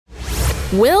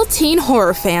Will teen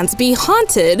horror fans be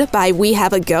haunted by We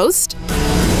Have a Ghost?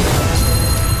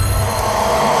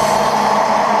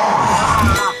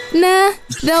 Nah,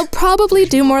 they'll probably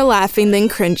do more laughing than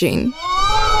cringing.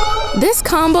 This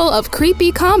combo of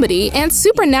creepy comedy and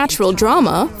supernatural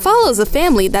drama follows a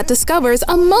family that discovers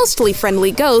a mostly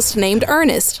friendly ghost named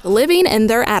Ernest living in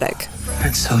their attic.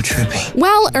 That's so trippy.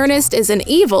 While Ernest isn't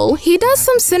evil, he does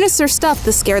some sinister stuff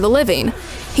to scare the living.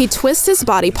 He twists his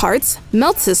body parts,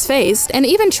 melts his face, and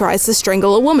even tries to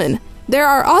strangle a woman. There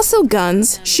are also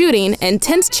guns, shooting,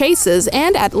 intense chases,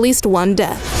 and at least one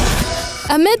death.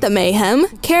 Amid the mayhem,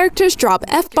 characters drop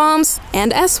F-bombs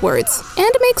and S-words,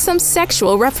 and make some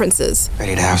sexual references.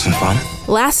 Ready to have some fun?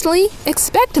 Lastly,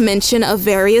 expect mention of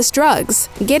various drugs,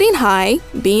 getting high,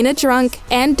 being a drunk,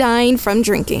 and dying from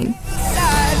drinking.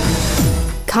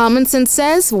 Common Sense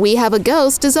says We Have a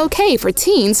Ghost is okay for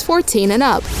teens 14 and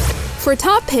up. For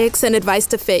top picks and advice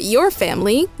to fit your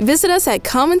family, visit us at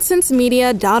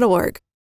commonsensemedia.org.